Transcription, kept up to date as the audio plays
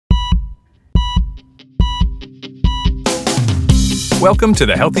Welcome to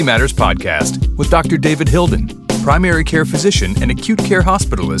the Healthy Matters Podcast with Dr. David Hilden, primary care physician and acute care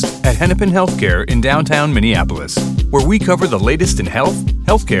hospitalist at Hennepin Healthcare in downtown Minneapolis, where we cover the latest in health,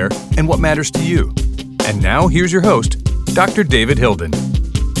 healthcare, and what matters to you. And now, here's your host, Dr. David Hilden.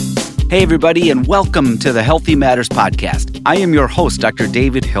 Hey, everybody, and welcome to the Healthy Matters Podcast. I am your host, Dr.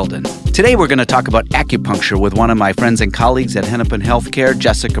 David Hilden. Today, we're going to talk about acupuncture with one of my friends and colleagues at Hennepin Healthcare,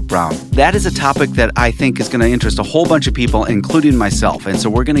 Jessica Brown. That is a topic that I think is going to interest a whole bunch of people, including myself, and so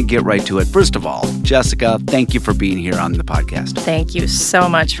we're going to get right to it. First of all, Jessica, thank you for being here on the podcast. Thank you so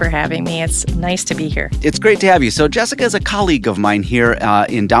much for having me. It's nice to be here. It's great to have you. So Jessica is a colleague of mine here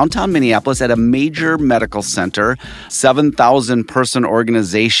in downtown Minneapolis at a major medical center, 7,000-person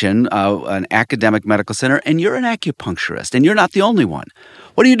organization, an academic medical center, and you're an acupuncturist, and you're not the only one.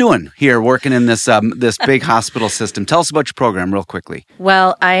 What are you doing here working in this big hospital system? Tell us about your program real quickly.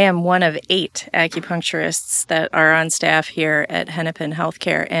 Well, I am one of 8 acupuncturists that are on staff here at Hennepin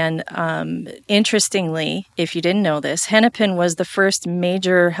Healthcare. And interestingly, if you didn't know this, Hennepin was the first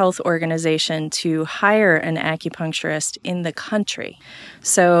major health organization to hire an acupuncturist in the country.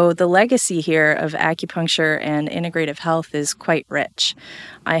 So the legacy here of acupuncture and integrative health is quite rich.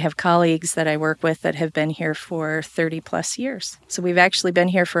 I have colleagues that I work with that have been here for 30 plus years. So we've actually been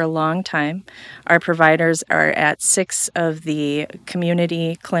here for a long time. Our providers are at 6 of the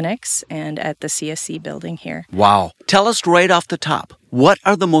community clinics and at the CSC building here. Wow. Tell us right off the top, what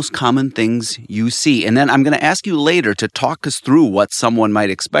are the most common things you see? And then I'm going to ask you later to talk us through what someone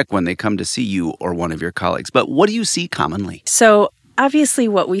might expect when they come to see you or one of your colleagues. But what do you see commonly? So obviously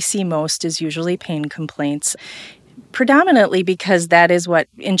what we see most is usually pain complaints. Predominantly because that is what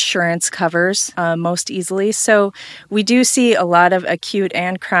insurance covers most easily. So we do see a lot of acute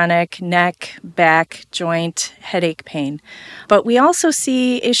and chronic neck, back, joint, headache pain. But we also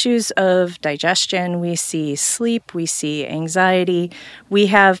see issues of digestion. We see sleep. We see anxiety. We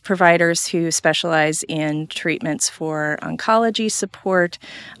have providers who specialize in treatments for oncology support,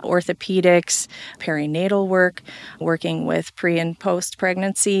 orthopedics, perinatal work, working with pre- and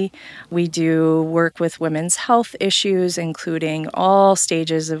post-pregnancy. We do work with women's health issues, including all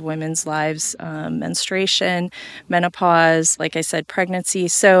stages of women's lives, menstruation, menopause, like I said, pregnancy.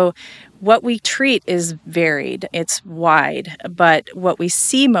 So what we treat is varied. It's wide. But what we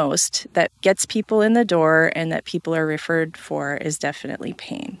see most that gets people in the door and that people are referred for is definitely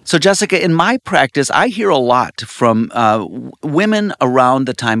pain. So, Jessica, in my practice, I hear a lot from women around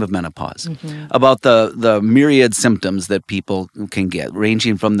the time of menopause about the myriad symptoms that people can get,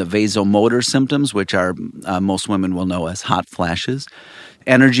 ranging from the vasomotor symptoms, which are most women will know as hot flashes,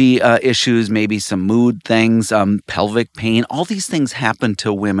 energy issues, maybe some mood things, pelvic pain. All these things happen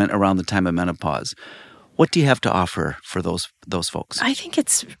to women around the time of menopause. What do you have to offer for those folks? I think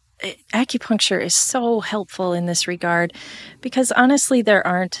acupuncture is so helpful in this regard because honestly, there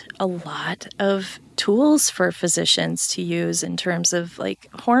aren't a lot of tools for physicians to use in terms of like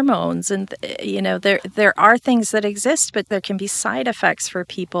hormones. And, there are things that exist, but there can be side effects for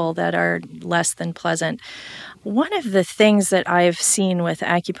people that are less than pleasant. One of the things that I've seen with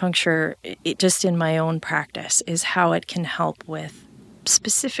acupuncture, just in my own practice, is how it can help with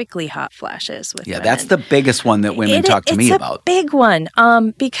specifically hot flashes with women. That's the biggest one that women talk to me about. It's a big one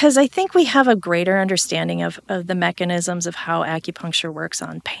because I think we have a greater understanding of the mechanisms of how acupuncture works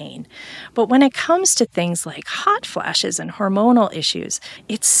on pain. But when it comes to things like hot flashes and hormonal issues,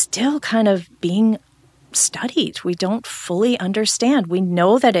 it's still kind of being studied. We don't fully understand. We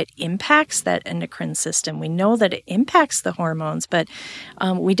know that it impacts that endocrine system. We know that it impacts the hormones, but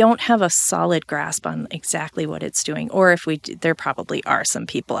we don't have a solid grasp on exactly what it's doing. Or if we do, there probably are some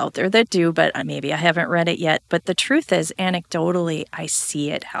people out there that do, but maybe I haven't read it yet. But the truth is, anecdotally, I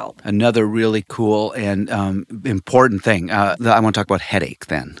see it help. Another really cool and important thing. I want to talk about headache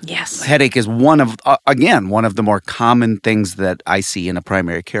then. Yes. Headache is one of the more common things that I see in a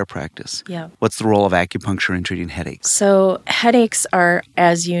primary care practice. Yeah. What's the role of acupuncture in treating headaches? So headaches are,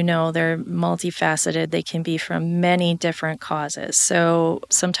 as you know, they're multifaceted. They can be from many different causes. So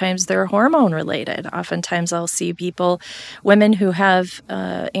sometimes they're hormone related. Oftentimes I'll see women who have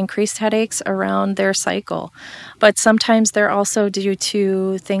increased headaches around their cycle. But sometimes they're also due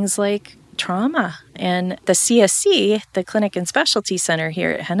to things like trauma. And the CSC, the Clinic and Specialty Center here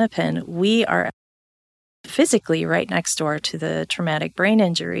at Hennepin, we are physically right next door to the traumatic brain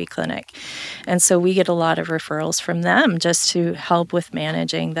injury clinic. And so we get a lot of referrals from them just to help with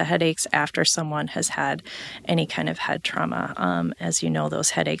managing the headaches after someone has had any kind of head trauma. As you know,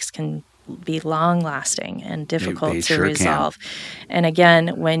 those headaches can be long-lasting and difficult They to sure resolve. And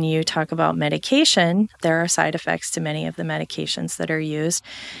again, when you talk about medication, there are side effects to many of the medications that are used.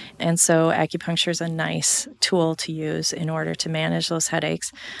 And so acupuncture is a nice tool to use in order to manage those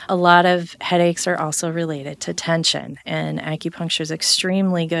headaches. A lot of headaches are also related to tension, and acupuncture is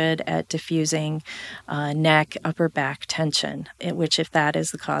extremely good at diffusing neck, upper back tension, which if that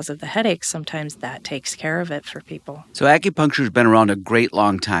is the cause of the headache, sometimes that takes care of it for people. So acupuncture has been around a great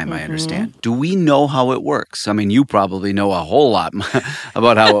long time, I understand. Do we know how it works? I mean, you probably know a whole lot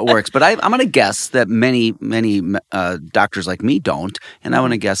about how it works, but I'm going to guess that many doctors like me don't, and I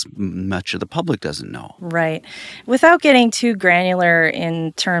want to guess much of the public doesn't know. Right. Without getting too granular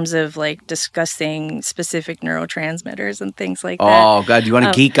in terms of like discussing specific neurotransmitters and things like that. Oh, God, you want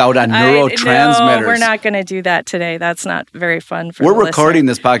to geek out on neurotransmitters? No, we're not going to do that today. That's not very fun for We're recording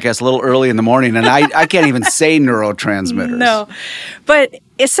this podcast a little early in the morning, and I can't even say neurotransmitters. No, but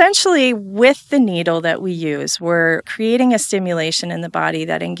essentially with the needle that we use, we're creating a stimulation in the body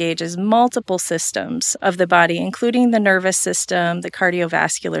that engages multiple systems of the body, including the nervous system, the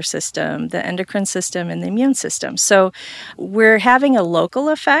cardiovascular system, the endocrine system, and the immune system. So we're having a local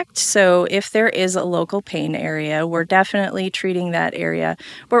effect. So if there is a local pain area, we're definitely treating that area.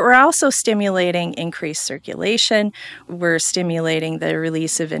 But we're also stimulating increased circulation. We're stimulating the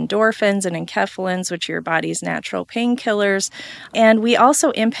release of endorphins and enkephalins, which are your body's natural painkillers. And we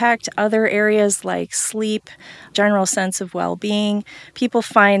also impact other areas like sleep, general sense of well-being. People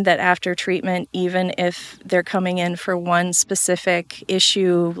find that after treatment, even if they're coming in for one specific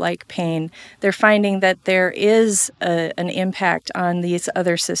issue like pain, they're finding that there is an impact on these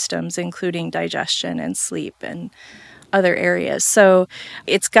other systems, including digestion and sleep and other areas. So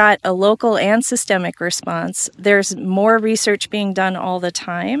it's got a local and systemic response. There's more research being done all the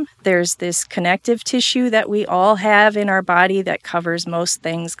time. There's this connective tissue that we all have in our body that covers most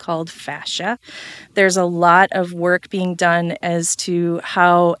things called fascia. There's a lot of work being done as to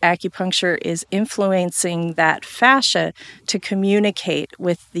how acupuncture is influencing that fascia to communicate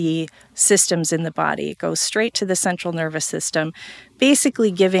with the systems in the body. It goes straight to the central nervous system, basically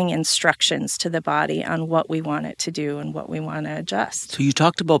giving instructions to the body on what we want it to do and what we want to adjust. So you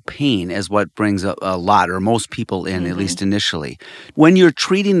talked about pain as what brings a lot or most people in, at least initially. When you're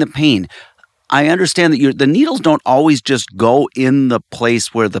treating the pain, I understand that the needles don't always just go in the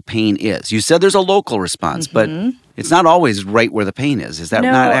place where the pain is. You said there's a local response, but it's not always right where the pain is. Is that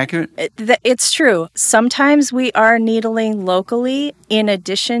not accurate? It's true. Sometimes we are needling locally in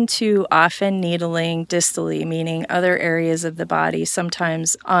addition to often needling distally, meaning other areas of the body,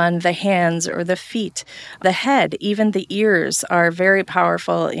 sometimes on the hands or the feet. The head, even the ears, are very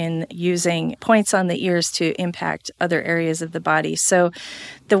powerful in using points on the ears to impact other areas of the body. So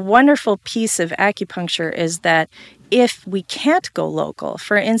the wonderful piece of acupuncture is that if we can't go local,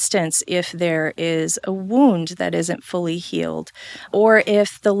 for instance, if there is a wound that isn't fully healed, or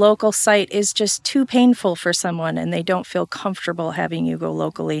if the local site is just too painful for someone and they don't feel comfortable having you go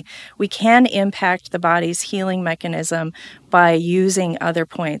locally, we can impact the body's healing mechanism by using other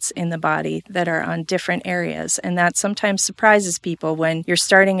points in the body that are on different areas. And that sometimes surprises people when you're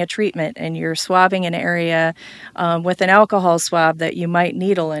starting a treatment and you're swabbing an area with an alcohol swab that you might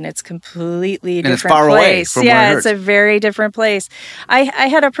needle in. It's completely different it's far place. Away from where it it's a very different place. I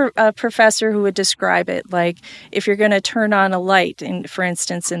had a professor who would describe it like if you're going to turn on a light, for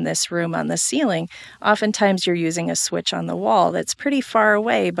instance, in this room on the ceiling, oftentimes you're using a switch on the wall that's pretty far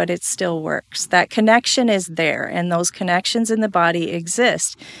away, but it still works. That connection is there, and those connections in the body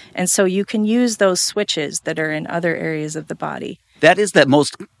exist. And so you can use those switches that are in other areas of the body. That is the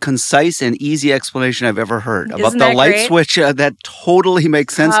most concise and easy explanation I've ever heard about the light great? switch. That totally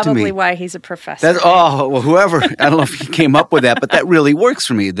makes sense to me. Probably why he's a professor. Whoever, I don't know if he came up with that, but that really works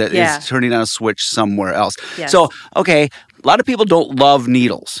for me. That is turning on a switch somewhere else. Yes. So, okay, a lot of people don't love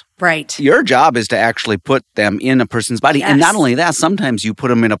needles. Right. Your job is to actually put them in a person's body. Yes. And not only that, sometimes you put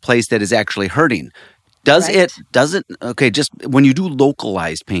them in a place that is actually hurting. Just when you do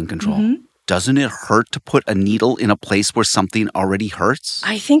localized pain control, doesn't it hurt to put a needle in a place where something already hurts?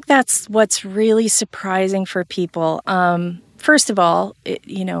 I think that's what's really surprising for people. First of all,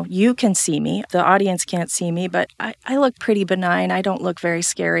 you can see me. The audience can't see me, but I look pretty benign. I don't look very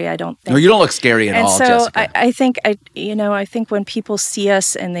scary, I don't think. No, you don't look scary at all, Jessica. I think when people see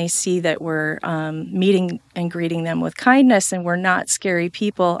us and they see that we're meeting and greeting them with kindness and we're not scary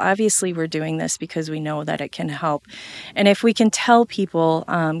people, obviously we're doing this because we know that it can help. And if we can tell people,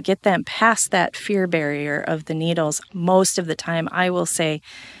 get them past that fear barrier of the needles, most of the time I will say,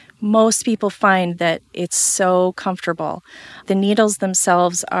 most people find that it's so comfortable. The needles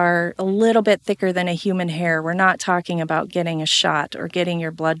themselves are a little bit thicker than a human hair. We're not talking about getting a shot or getting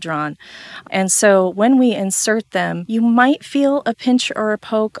your blood drawn. And so when we insert them, you might feel a pinch or a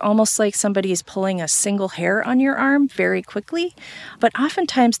poke, almost like somebody is pulling a single hair on your arm very quickly. But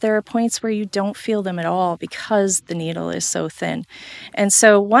oftentimes there are points where you don't feel them at all because the needle is so thin. And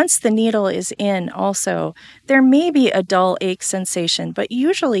so once the needle is in also, there may be a dull ache sensation, but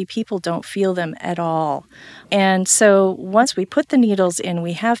usually people don't feel them at all. And so once we put the needles in,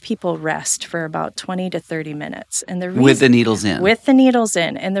 we have people rest for about 20 to 30 minutes. And with the needles in? With the needles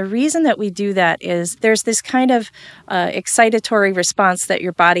in. And the reason that we do that is there's this kind of excitatory response that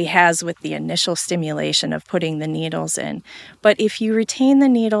your body has with the initial stimulation of putting the needles in. But if you retain the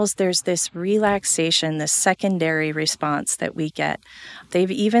needles, there's this relaxation, this secondary response that we get.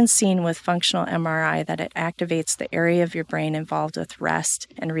 They've even seen with functional MRI that it activates the area of your brain involved with rest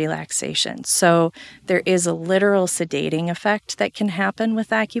and relaxation. So there is a literal sedating effect that can happen with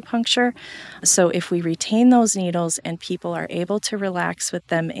acupuncture. So if we retain those needles and people are able to relax with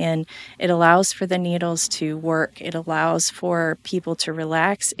them in, it allows for the needles to work. It allows for people to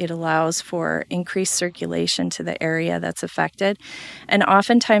relax. It allows for increased circulation to the area that's affected. And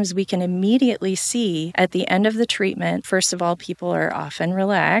oftentimes we can immediately see at the end of the treatment, first of all, people are often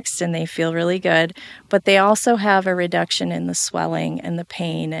relaxed and they feel really good, but they also have a reduction in the swelling and the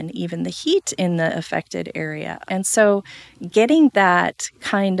pain and even the heat in the affected area. And so getting that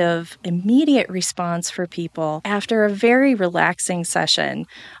kind of immediate response for people after a very relaxing session,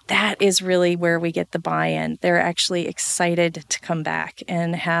 that is really where we get the buy-in. They're actually excited to come back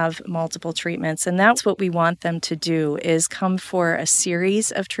and have multiple treatments. And that's what we want them to do, is come for a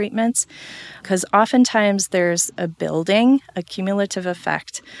series of treatments, because oftentimes there's a cumulative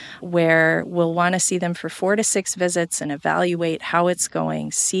effect, where we'll want to see them for 4 to 6 visits and evaluate how it's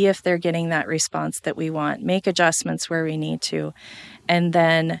going, see if they're getting that response that we want, make adjustments where we need to, and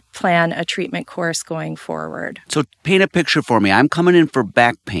then plan a treatment course going forward. So paint a picture for me. I'm coming in for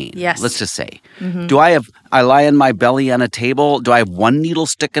back pain. Yes. Let's just say. Mm-hmm. I lie on my belly on a table. Do I have one needle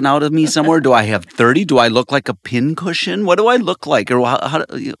sticking out of me somewhere? Do I have 30? Do I look like a pin cushion? What do I look like? Or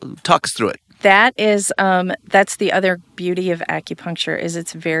talk us through it. That is, that's the other beauty of acupuncture, is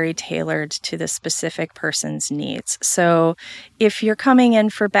it's very tailored to the specific person's needs. So if you're coming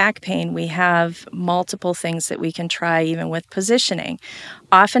in for back pain, we have multiple things that we can try, even with positioning.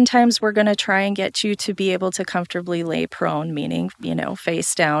 Oftentimes, we're going to try and get you to be able to comfortably lay prone, meaning,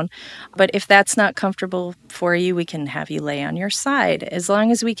 face down. But if that's not comfortable for you, we can have you lay on your side, as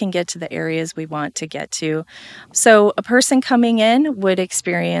long as we can get to the areas we want to get to. So a person coming in would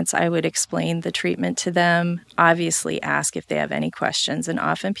experience, I would explain the treatment to them, obviously ask if they have any questions, and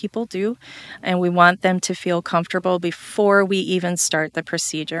often people do. And we want them to feel comfortable before we even start the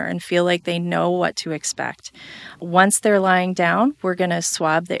procedure and feel like they know what to expect. Once they're lying down, we're going to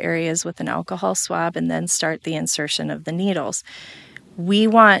swab the areas with an alcohol swab and then start the insertion of the needles. We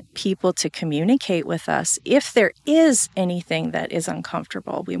want people to communicate with us. If there is anything that is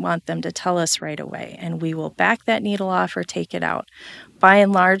uncomfortable, we want them to tell us right away, and we will back that needle off or take it out. By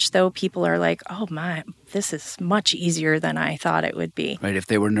and large, though, people are like, oh my, this is much easier than I thought it would be. Right, if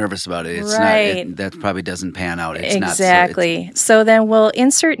they were nervous about it, it's right. not. That probably doesn't pan out. It's exactly. So then we'll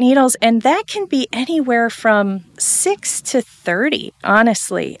insert needles, and that can be anywhere from 6 to 30,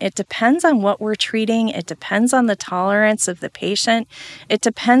 honestly. It depends on what we're treating. It depends on the tolerance of the patient. It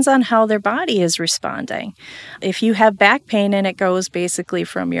depends on how their body is responding. If you have back pain and it goes basically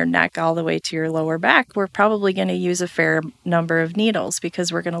from your neck all the way to your lower back, we're probably going to use a fair number of needles,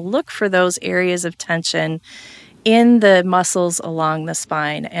 because we're going to look for those areas of tension in the muscles along the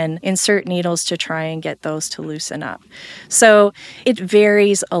spine and insert needles to try and get those to loosen up. So it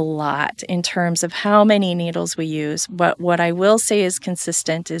varies a lot in terms of how many needles we use. But what I will say is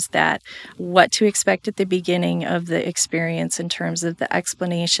consistent is that what to expect at the beginning of the experience in terms of the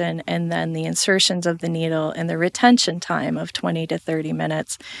explanation, and then the insertions of the needle and the retention time of 20 to 30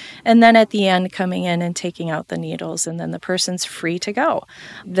 minutes. And then at the end, coming in and taking out the needles, and then the person's free to go.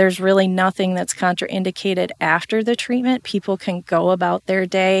 There's really nothing that's contraindicated after the treatment. People can go about their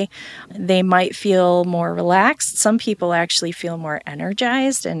day. They might feel more relaxed. Some people actually feel more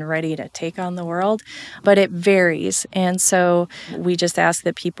energized and ready to take on the world, but it varies. And so we just ask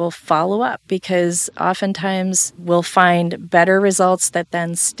that people follow up, because oftentimes we'll find better results that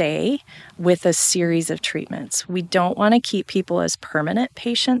then stay with a series of treatments. We don't want to keep people as permanent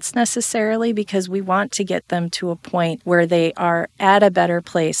patients necessarily, because we want to get them to a point where they are at a better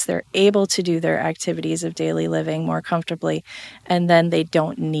place. They're able to do their activities of daily living more comfortably, and then they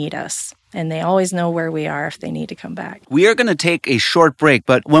don't need us. And they always know where we are if they need to come back. We are going to take a short break,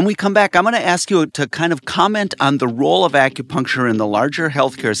 but when we come back, I'm going to ask you to kind of comment on the role of acupuncture in the larger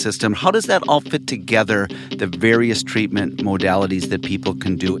healthcare system. How does that all fit together, the various treatment modalities that people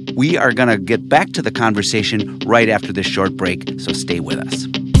can do? We are going to get back to the conversation right after this short break, so stay with us.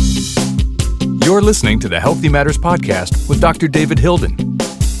 You're listening to the Healthy Matters Podcast with Dr. David Hilden.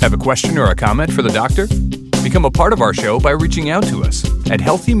 Have a question or a comment for the doctor? Become a part of our show by reaching out to us at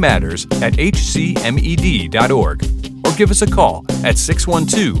healthymatters@hcmed.org or give us a call at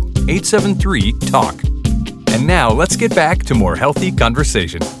 612-873-TALK. And now let's get back to more healthy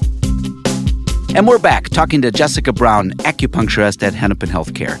conversation. And we're back talking to Jessica Brown, acupuncturist at Hennepin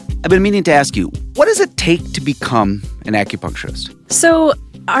Healthcare. I've been meaning to ask you, what does it take to become an acupuncturist? So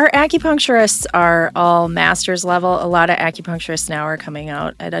our acupuncturists are all master's level. A lot of acupuncturists now are coming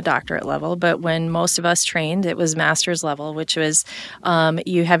out at a doctorate level, but when most of us trained, it was master's level, which was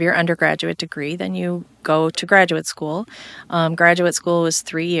you have your undergraduate degree, then you go to graduate school. Graduate school was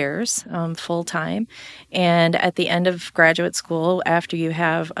 3 years, full-time. And at the end of graduate school, after you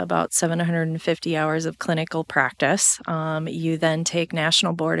have about 750 hours of clinical practice, you then take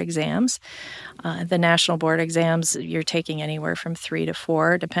national board exams. The national board exams, you're taking anywhere from 3 to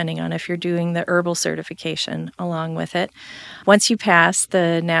 4, depending on if you're doing the herbal certification along with it. Once you pass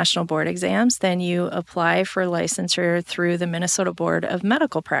the national board exams, then you apply for licensure through the Minnesota Board of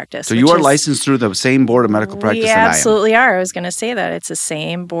Medical Practice. So you are licensed through the same Board of Medical Practice that I am? We absolutely are. I was going to say that. It's the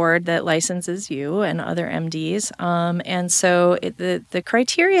same board that licenses you and other MDs. And so the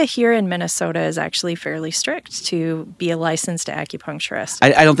criteria here in Minnesota is actually fairly strict to be a licensed acupuncturist.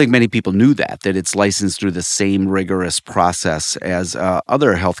 I don't think many people knew that it's licensed through the same rigorous process as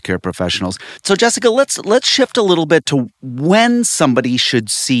other healthcare professionals. So, Jessica, let's shift a little bit to when somebody should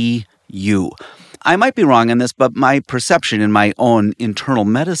see you. I might be wrong on this, but my perception in my own internal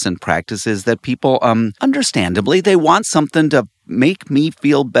medicine practice is that people, understandably, they want something to make me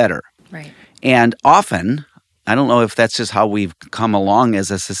feel better. Right. And often, I don't know if that's just how we've come along as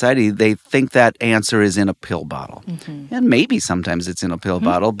a society, they think that answer is in a pill bottle. Mm-hmm. And maybe sometimes it's in a pill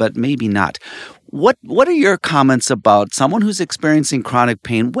bottle, but maybe not. What are your comments about someone who's experiencing chronic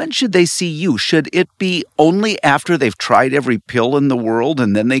pain? When should they see you? Should it be only after they've tried every pill in the world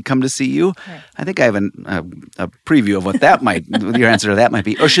and then they come to see you? Right. I think I have a preview of what that might, your answer to that might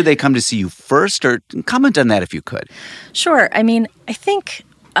be. Or should they come to see you first? Or comment on that if you could. Sure. I mean, I think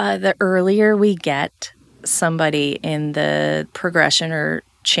the earlier we get somebody in the progression or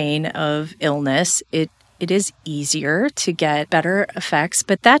chain of illness, it is easier to get better effects,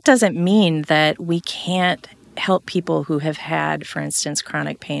 but that doesn't mean that we can't help people who have had, for instance,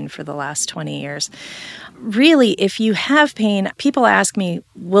 chronic pain for the last 20 years. Really, if you have pain, people ask me,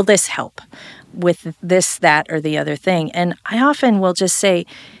 will this help with this, that, or the other thing? And I often will just say,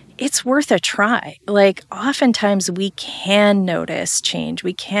 it's worth a try. Like, oftentimes we can notice change.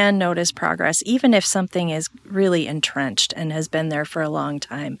 We can notice progress, even if something is really entrenched and has been there for a long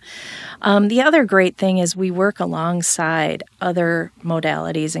time. The other great thing is we work alongside other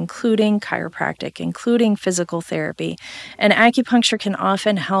modalities, including chiropractic, including physical therapy. And acupuncture can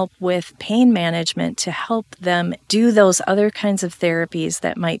often help with pain management to help them do those other kinds of therapies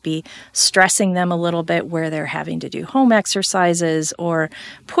that might be stressing them a little bit, where they're having to do home exercises or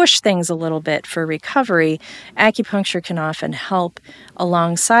push things a little bit for recovery. Acupuncture can often help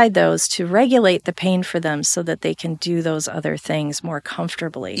alongside those to regulate the pain for them so that they can do those other things more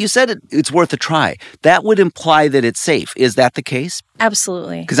comfortably. You said it's worth a try. That would imply that it's safe. Is that the case?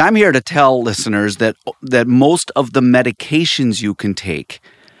 Absolutely. Because I'm here to tell listeners that most of the medications you can take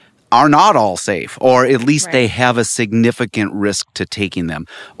are not all safe, or at least they have a significant risk to taking them.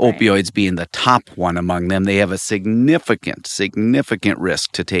 Opioids being the top one among them, they have a significant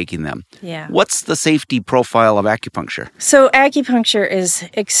risk to taking them. Yeah. What's the safety profile of acupuncture? So acupuncture is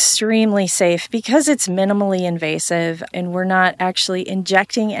extremely safe because it's minimally invasive and we're not actually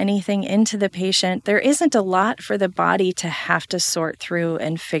injecting anything into the patient. There isn't a lot for the body to have to sort through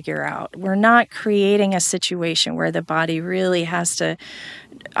and figure out. We're not creating a situation where the body really has to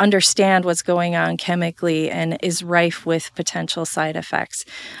understand what's going on chemically and is rife with potential side effects.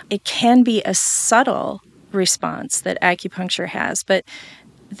 It can be a subtle response that acupuncture has, but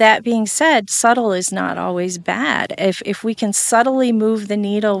that being said, subtle is not always bad. If we can subtly move the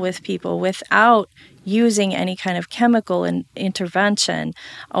needle with people without using any kind of chemical intervention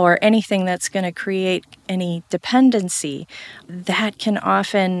or anything that's going to create any dependency, that can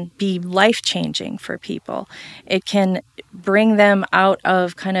often be life-changing for people. It can bring them out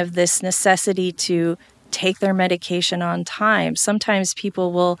of kind of this necessity to take their medication on time. Sometimes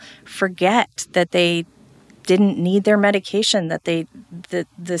people will forget that they didn't need their medication, that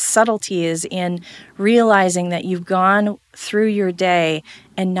the subtlety is in realizing that you've gone through your day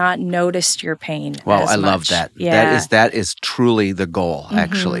and not noticed your pain. Well, as I much. love that. Yeah. That is truly the goal,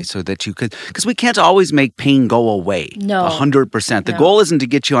 actually, so that you could, because we can't always make pain go away. No. 100%. The No. goal isn't to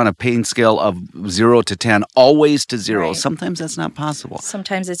get you on a pain scale of 0 to 10, always to 0. Right. Sometimes that's not possible.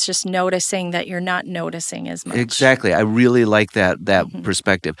 Sometimes it's just noticing that you're not noticing as much. Exactly. I really like that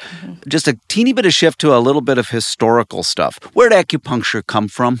perspective. Just a teeny bit of shift to a little bit of historical stuff. Where did acupuncture come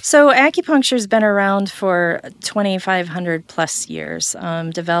from? So acupuncture's been around for 2,500 plus years,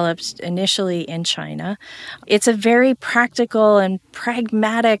 developed initially in China. It's a very practical and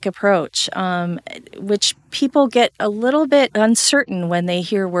pragmatic approach, which people get a little bit uncertain when they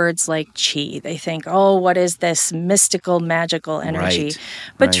hear words like qi. They think, oh, what is this mystical, magical energy? Right.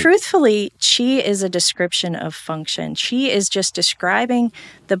 But Right. truthfully, qi is a description of function. Qi is just describing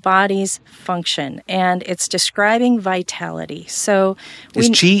the body's function, and it's describing vitality. So Is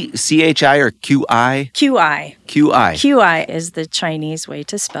qi C-H-I or Q-I? QI. Q-I. QI is the Chinese way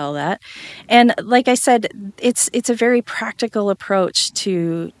to spell that. And like I said, it's a very practical approach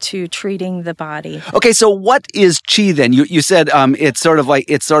to treating the body. Okay, so what is qi then? You said it's sort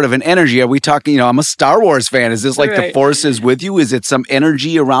of an energy. Are we talking, I'm a Star Wars fan. Is this like the Right. force is with you? Is it some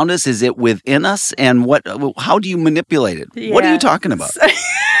energy around us? Is it within us? And how do you manipulate it? What are Yeah. you talking about?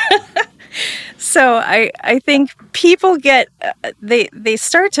 So I think people get they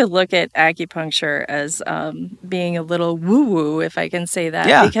start to look at acupuncture as being a little woo-woo, if I can say that,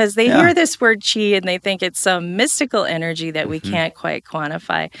 Yeah, because they yeah. hear this word qi and they think it's some mystical energy that we can't quite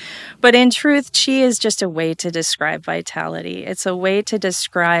quantify. But in truth, qi is just a way to describe vitality. It's a way to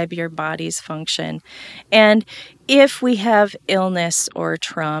describe your body's function. And if we have illness or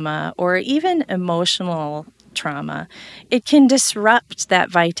trauma or even emotional trauma, it can disrupt that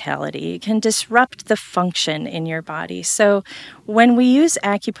vitality. It can disrupt the function in your body. So when we use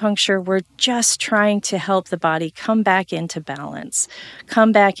acupuncture, we're just trying to help the body come back into balance,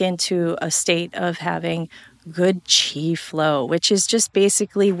 come back into a state of having good qi flow, which is just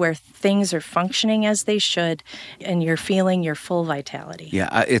basically where things are functioning as they should and you're feeling your full vitality.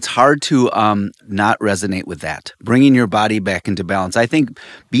 Yeah, it's hard to not resonate with that. Bringing your body back into balance. I think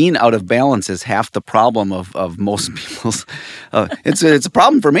being out of balance is half the problem of most people's. It's a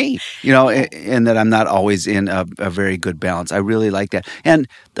problem for me, in that I'm not always in a very good balance. I really like that, and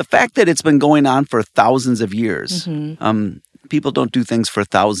the fact that it's been going on for thousands of years. People don't do things for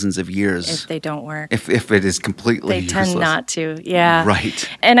thousands of years If they don't work. If it is completely They tend useless. not to, yeah. Right.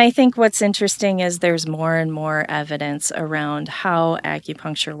 And I think what's interesting is there's more and more evidence around how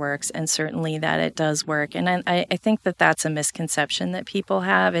acupuncture works, and certainly that it does work. And I think that that's a misconception that people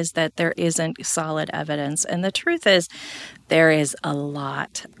have, is that there isn't solid evidence. And the truth is, there is a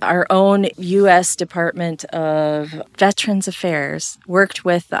lot. Our own U.S. Department of Veterans Affairs worked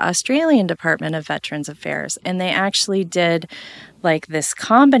with the Australian Department of Veterans Affairs, and they actually did like this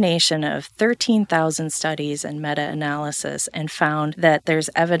combination of 13,000 studies and meta-analysis and found that there's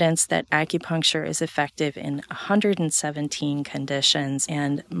evidence that acupuncture is effective in 117 conditions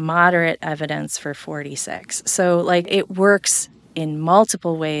and moderate evidence for 46. So it works in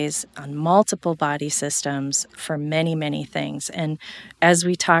multiple ways on multiple body systems for many, many things. And as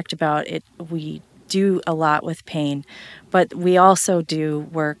we talked about it, we do a lot with pain, but we also do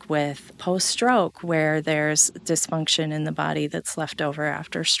work with post-stroke where there's dysfunction in the body that's left over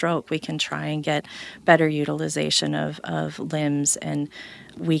after stroke. We can try and get better utilization of limbs, and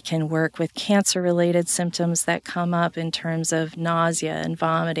we can work with cancer-related symptoms that come up in terms of nausea and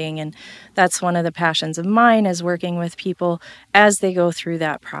vomiting. And that's one of the passions of mine, is working with people as they go through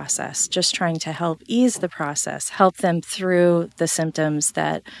that process, just trying to help ease the process, help them through the symptoms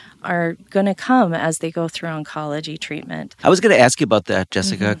that are going to come as they go through oncology treatment. I was going to ask you about that,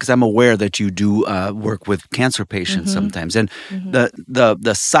 Jessica, because I'm aware that you do work with cancer patients sometimes, and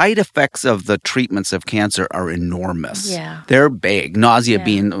the side effects of the treatments of cancer are enormous. Yeah. They're big. Nausea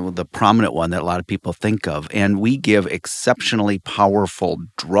being the prominent one that a lot of people think of, and we give exceptionally powerful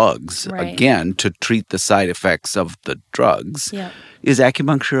drugs again to treat the side effects of the drugs. Yeah. Is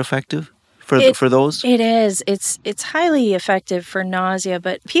acupuncture effective for those? It is. It's highly effective for nausea,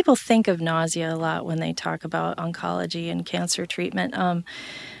 but people think of nausea a lot when they talk about oncology and cancer treatment.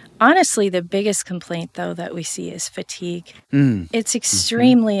 Honestly, the biggest complaint, though, that we see is fatigue. It's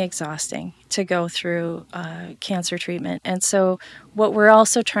extremely exhausting to go through cancer treatment. And so what we're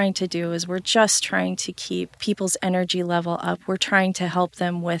also trying to do is we're just trying to keep people's energy level up. We're trying to help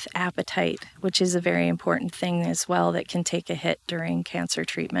them with appetite, which is a very important thing as well that can take a hit during cancer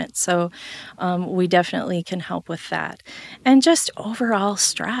treatment. So we definitely can help with that. And just overall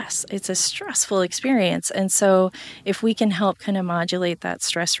stress. It's a stressful experience. And so if we can help kind of modulate that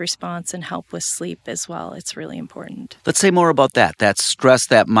stress response and help with sleep as well, it's really important. Let's say more about that stress,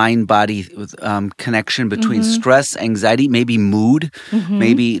 that mind-body connection between stress, anxiety, maybe mood,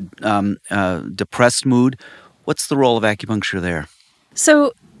 maybe depressed mood. What's the role of acupuncture there?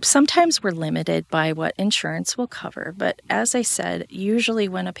 So sometimes we're limited by what insurance will cover. But as I said, usually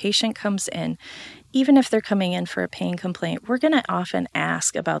when a patient comes in, even if they're coming in for a pain complaint, we're going to often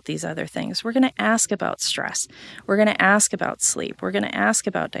ask about these other things. We're going to ask about stress. We're going to ask about sleep. We're going to ask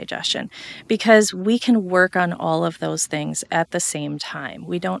about digestion, because we can work on all of those things at the same time.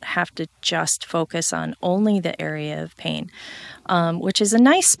 We don't have to just focus on only the area of pain, which is a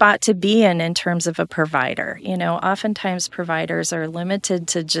nice spot to be in terms of a provider. You know, oftentimes providers are limited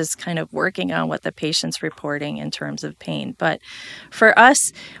to just kind of working on what the patient's reporting in terms of pain. But for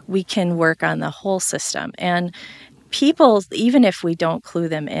us, we can work on the whole system. And people, even if we don't clue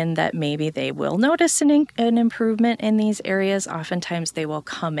them in that maybe they will notice an improvement in these areas, oftentimes they will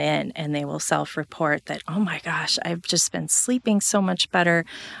come in and they will self-report that, oh my gosh, I've just been sleeping so much better.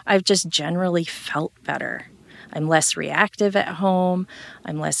 I've just generally felt better. I'm less reactive at home.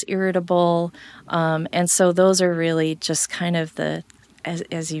 I'm less irritable. And so those are really just kind of the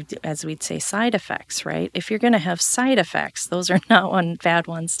as we'd say, side effects, right? If you're going to have side effects, those are not bad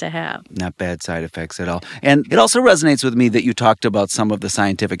ones to have. Not bad side effects at all. And it also resonates with me that you talked about some of the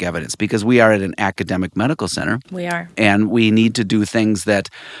scientific evidence, because we are at an academic medical center. We are. And we need to do things that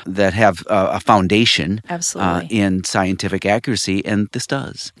have a foundation absolutely in scientific accuracy, and this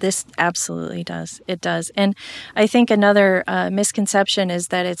does. This absolutely does. It does. And I think another misconception is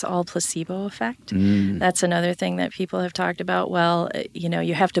that it's all placebo effect. That's another thing that people have talked about. Well, you know,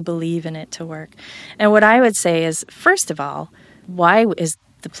 you have to believe in it to work. And what I would say is, first of all, why is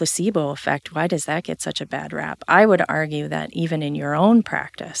the placebo effect, why does that get such a bad rap? I would argue that even in your own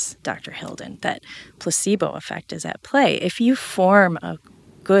practice, Dr. Hilden, that placebo effect is at play. If you form a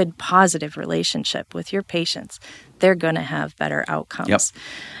good, positive relationship with your patients, they're going to have better outcomes. Yep.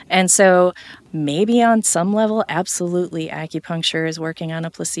 And so maybe on some level, absolutely, acupuncture is working on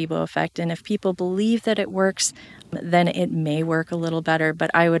a placebo effect. And if people believe that it works, then it may work a little better. But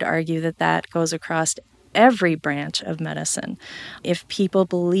I would argue that that goes across every branch of medicine. If people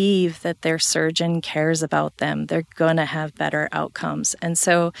believe that their surgeon cares about them, they're going to have better outcomes. And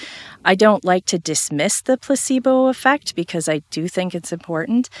so I don't like to dismiss the placebo effect, because I do think it's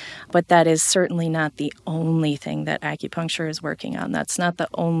important, but that is certainly not the only thing that acupuncture is working on. That's not the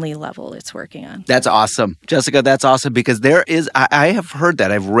only level it's working on. That's awesome. Jessica, that's awesome, because there is, I have heard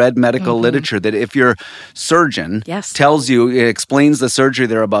that, I've read medical literature that if your surgeon tells you, it explains the surgery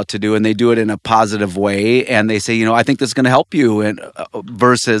they're about to do, and they do it in a positive way, and they say, you know, I think this is going to help you, and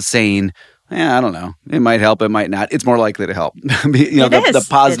versus saying, I don't know, it might help, it might not. It's more likely to help. The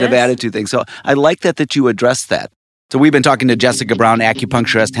positive attitude thing. So I like that you addressed that. So we've been talking to Jessica Brown,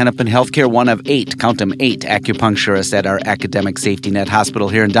 acupuncturist, Hennepin Healthcare, one of 8, count them 8, acupuncturists at our academic safety net hospital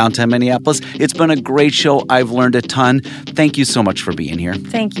here in downtown Minneapolis. It's been a great show. I've learned a ton. Thank you so much for being here.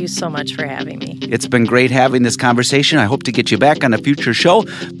 Thank you so much for having me. It's been great having this conversation. I hope to get you back on a future show.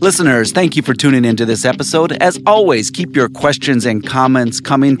 Listeners, thank you for tuning into this episode. As always, keep your questions and comments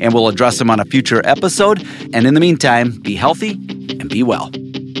coming, and we'll address them on a future episode. And in the meantime, be healthy and be well.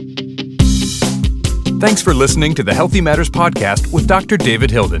 Thanks for listening to the Healthy Matters podcast with Dr. David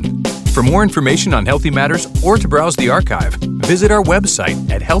Hilden. For more information on Healthy Matters or to browse the archive, visit our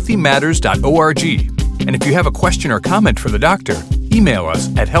website at healthymatters.org. And if you have a question or comment for the doctor, email us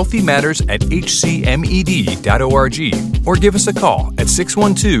at healthymatters@hcmed.org or give us a call at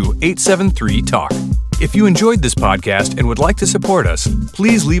 612-873-TALK. If you enjoyed this podcast and would like to support us,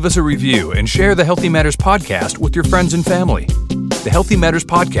 please leave us a review and share the Healthy Matters podcast with your friends and family. The Healthy Matters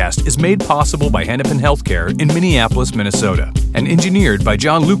podcast is made possible by Hennepin Healthcare in Minneapolis, Minnesota, and engineered by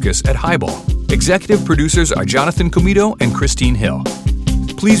John Lucas at Highball. Executive producers are Jonathan Comito and Christine Hill.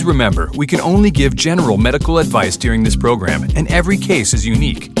 Please remember, we can only give general medical advice during this program, and every case is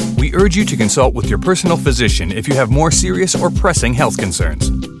unique. We urge you to consult with your personal physician if you have more serious or pressing health concerns.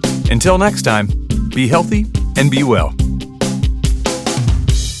 Until next time, be healthy and be well.